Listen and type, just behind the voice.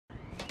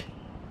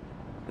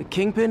The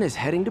Kingpin is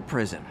heading to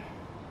prison.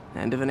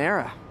 End of an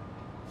era.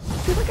 I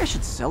feel like I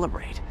should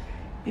celebrate.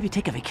 Maybe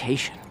take a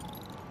vacation.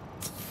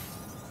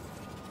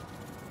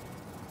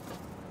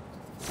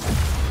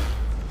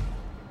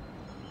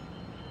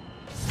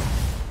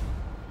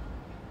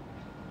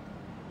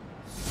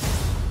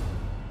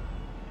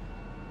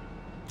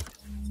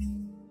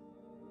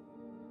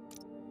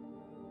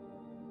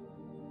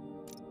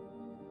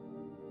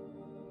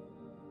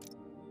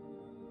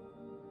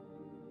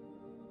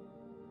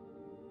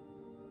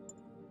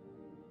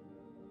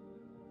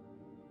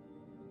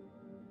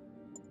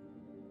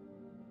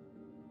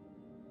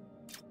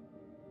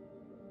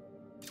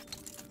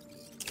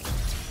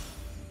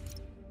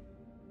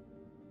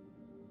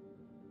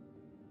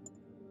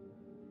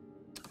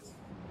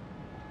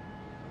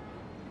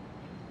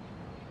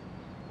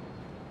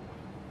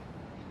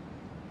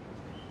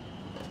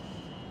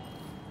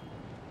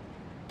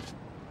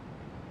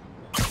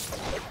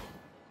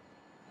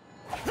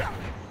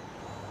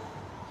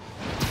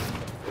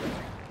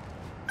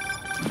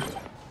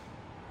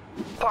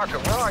 Parker,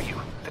 where are you?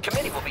 The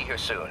committee will be here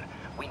soon.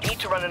 We need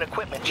to run an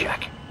equipment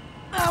check.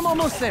 I'm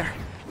almost there.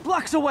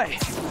 Blocks away.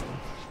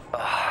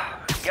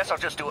 Guess I'll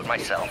just do it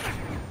myself.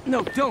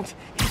 No, don't.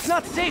 It's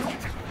not safe.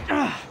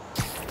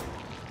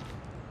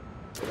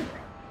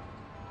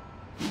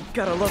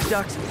 Gotta love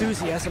Doc's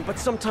enthusiasm, but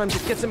sometimes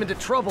it gets him into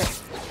trouble.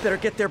 Better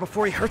get there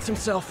before he hurts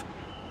himself.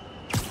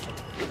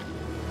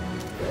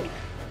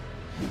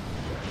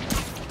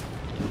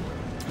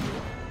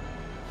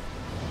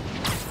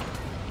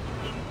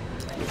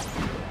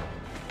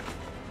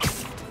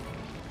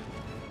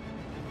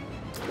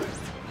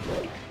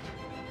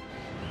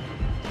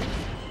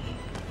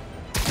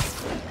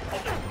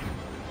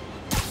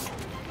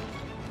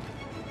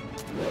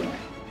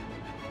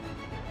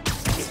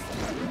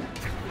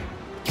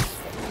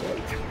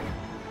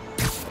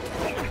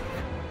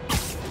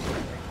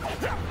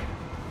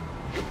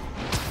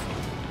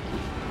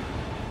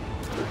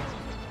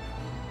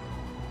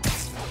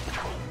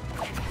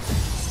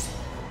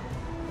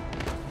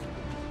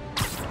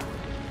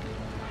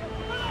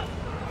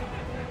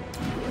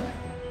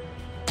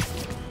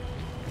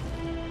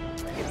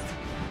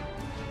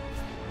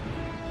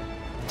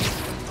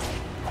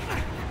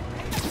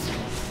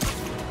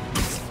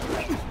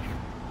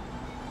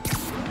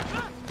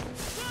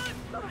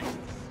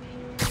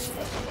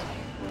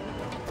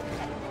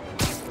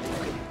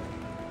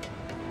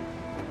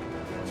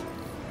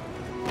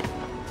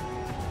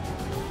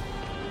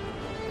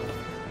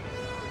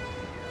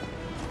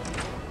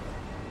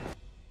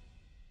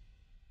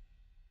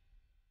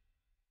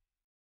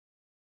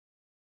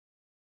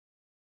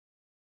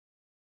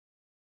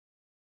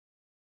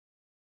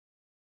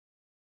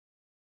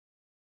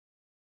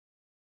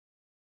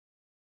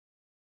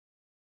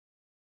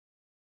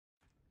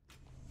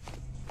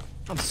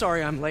 I'm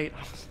sorry I'm late.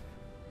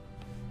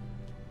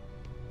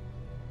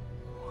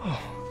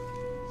 Oh.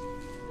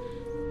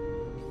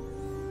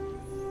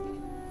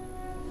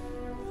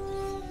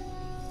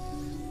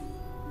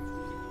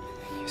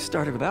 You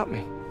started without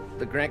me.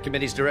 The grant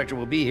committee's director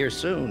will be here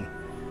soon.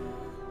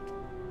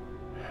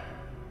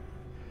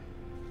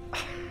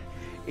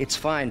 It's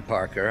fine,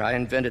 Parker. I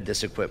invented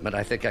this equipment.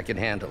 I think I can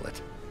handle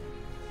it.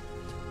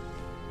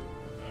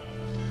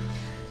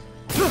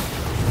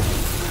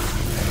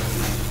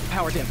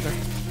 Power dampener.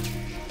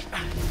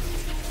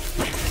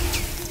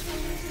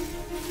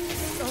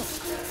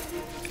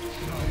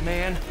 Oh,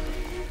 man.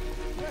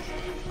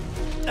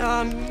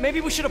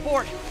 Maybe we should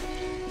abort.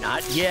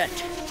 Not yet.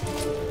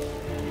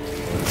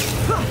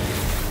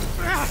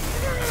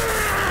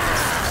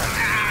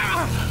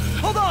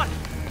 Hold on!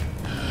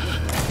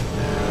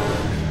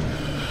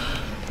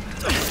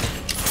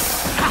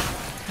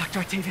 Dr.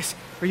 Octavius,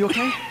 are you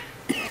okay?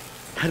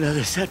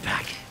 Another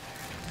setback.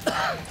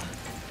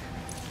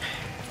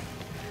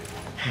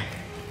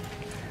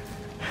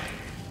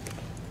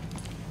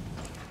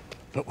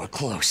 But we're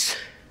close.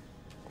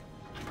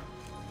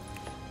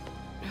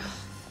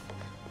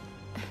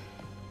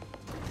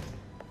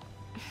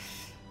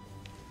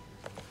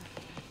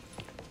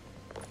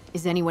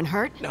 Is anyone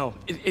hurt? No,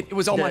 it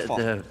was all my fault.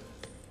 The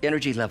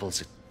energy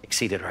levels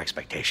exceeded our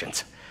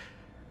expectations.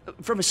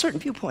 From a certain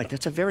viewpoint,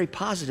 that's a very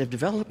positive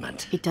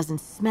development. It doesn't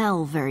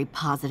smell very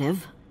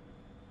positive.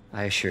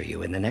 I assure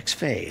you, in the next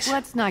phase...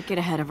 Let's not get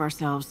ahead of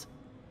ourselves.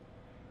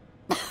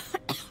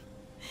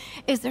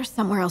 Is there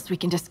somewhere else we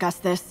can discuss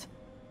this?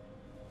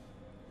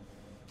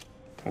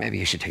 Maybe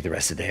you should take the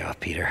rest of the day off,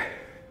 Peter.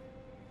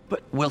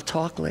 But we'll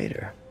talk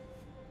later.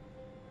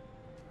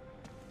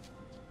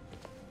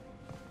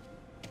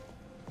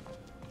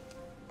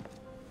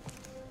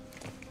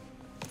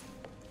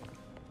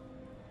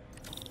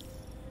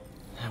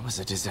 that was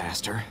a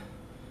disaster.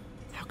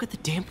 How could the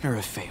dampener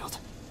have failed?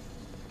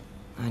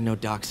 I know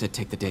Doc said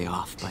take the day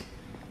off, but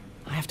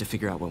I have to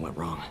figure out what went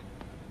wrong.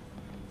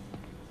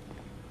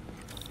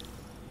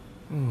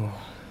 Ooh,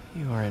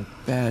 you are in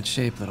bad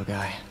shape, little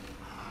guy.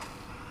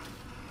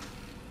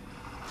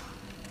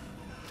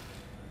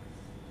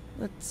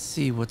 Let's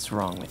see what's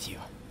wrong with you.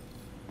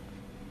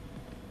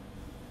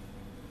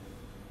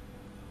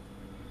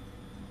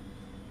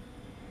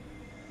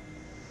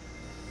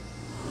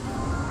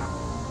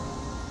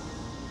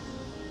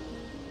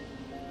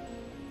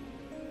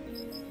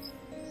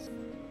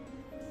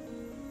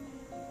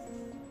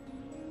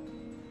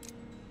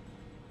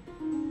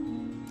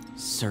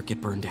 Circuit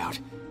burned out.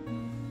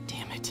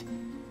 Damn it.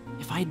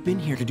 If I had been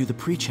here to do the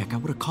pre-check, I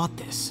would have caught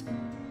this.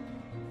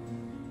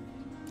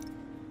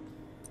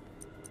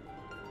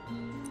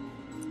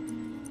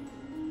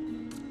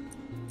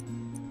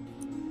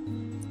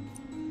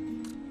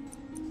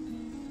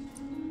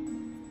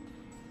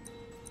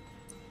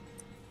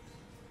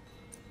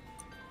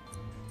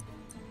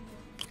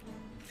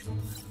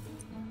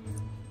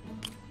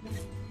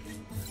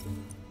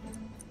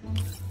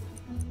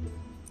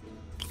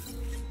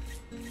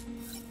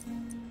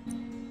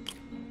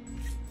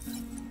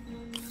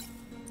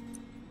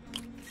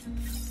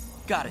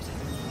 Got it.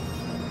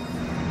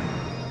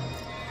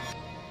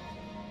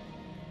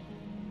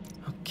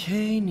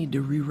 Okay, need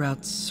to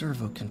reroute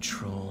servo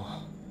control.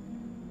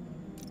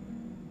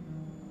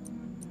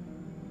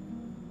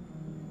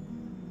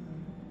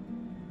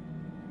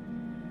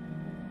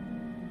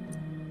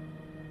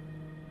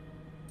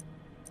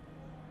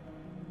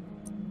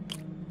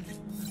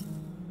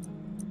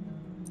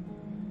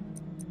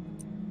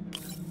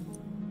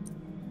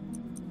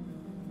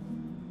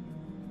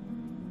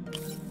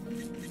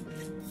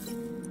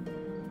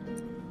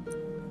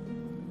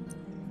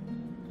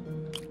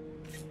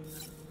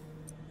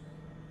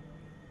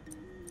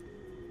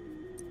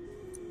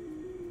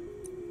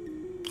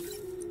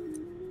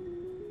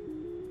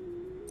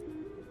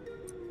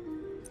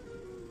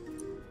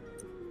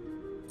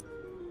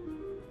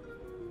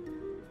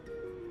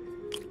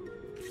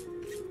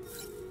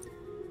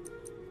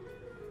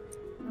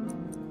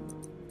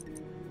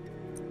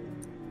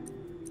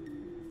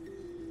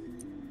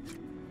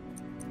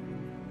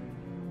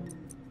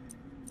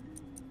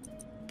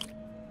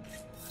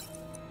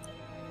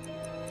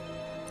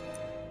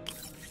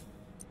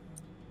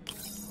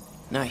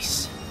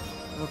 Nice.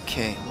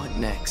 Okay, what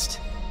next?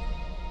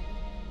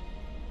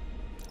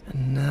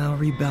 And now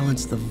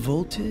rebalance the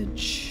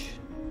voltage.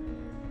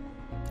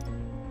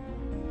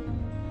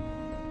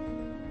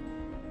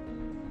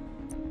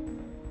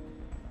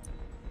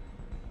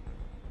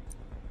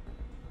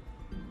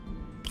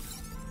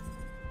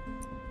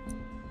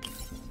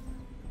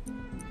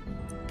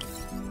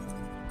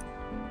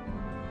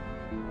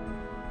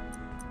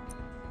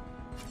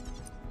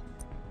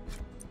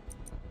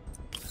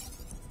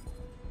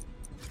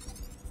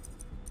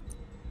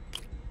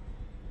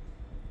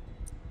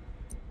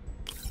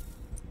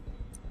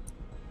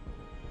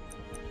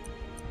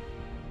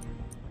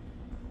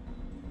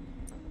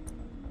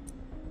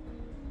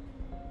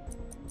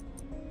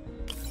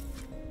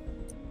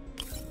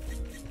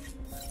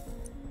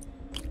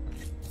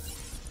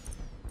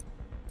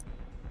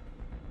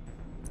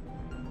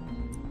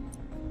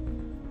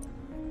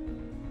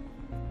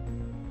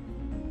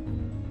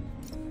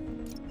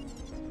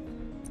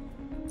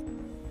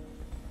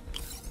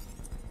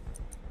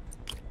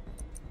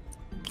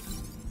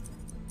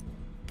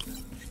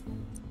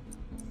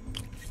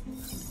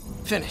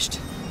 Finished.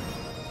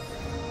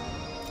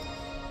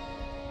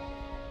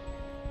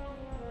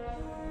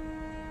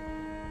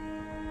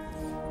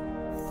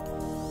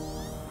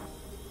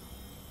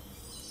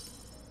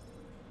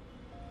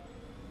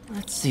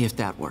 Let's see if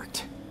that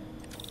worked.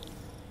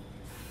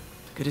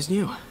 Good as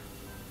new.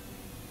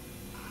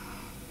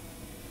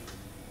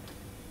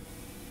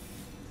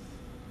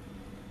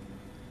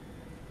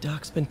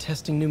 Doc's been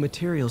testing new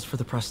materials for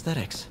the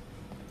prosthetics.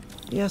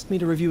 He asked me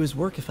to review his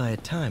work if I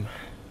had time.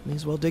 May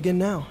as well dig in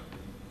now.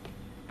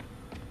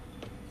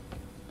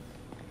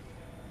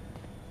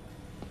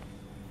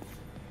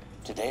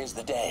 Today's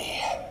the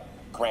day.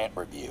 Grant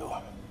review.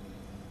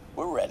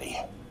 We're ready.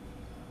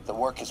 The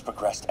work has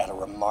progressed at a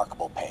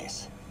remarkable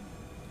pace.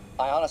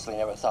 I honestly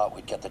never thought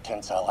we'd get the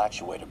tensile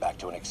actuator back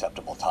to an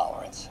acceptable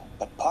tolerance.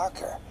 But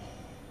Parker,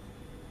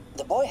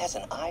 the boy has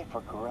an eye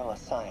for guerrilla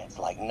science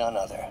like none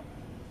other.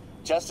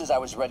 Just as I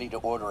was ready to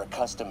order a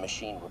custom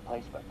machine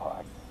replacement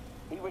part,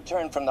 he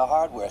returned from the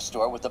hardware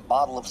store with a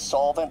bottle of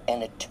solvent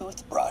and a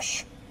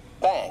toothbrush.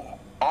 Bang!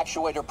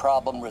 Actuator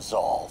problem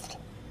resolved.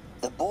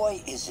 The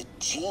boy is a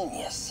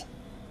genius.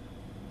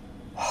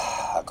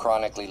 A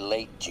chronically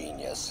late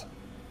genius.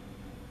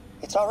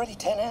 It's already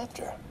 10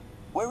 after.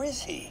 Where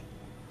is he?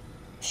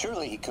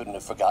 Surely he couldn't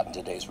have forgotten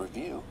today's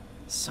review.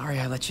 Sorry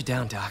I let you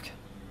down, Doc.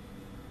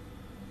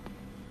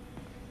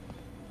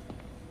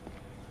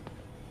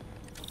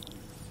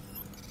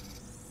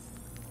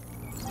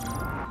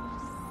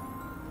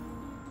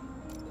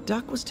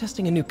 Doc was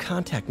testing a new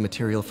contact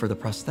material for the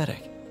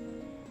prosthetic.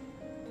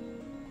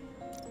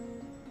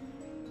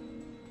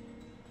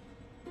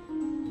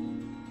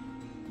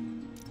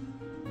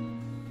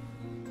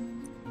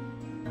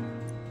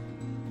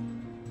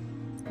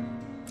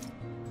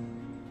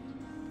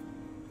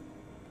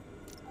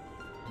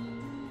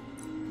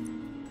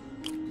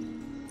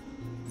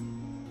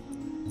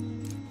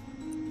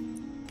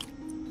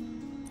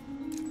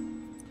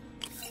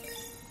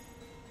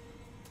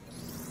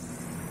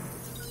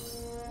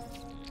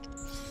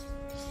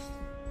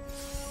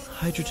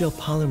 Hydrogel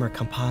polymer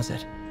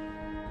composite.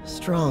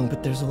 Strong,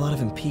 but there's a lot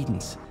of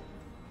impedance.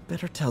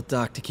 Better tell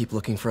Doc to keep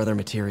looking for other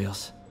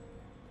materials.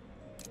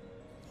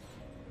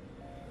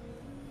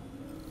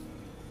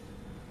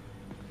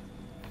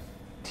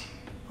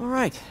 All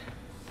right.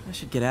 I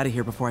should get out of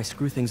here before I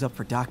screw things up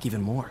for Doc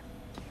even more.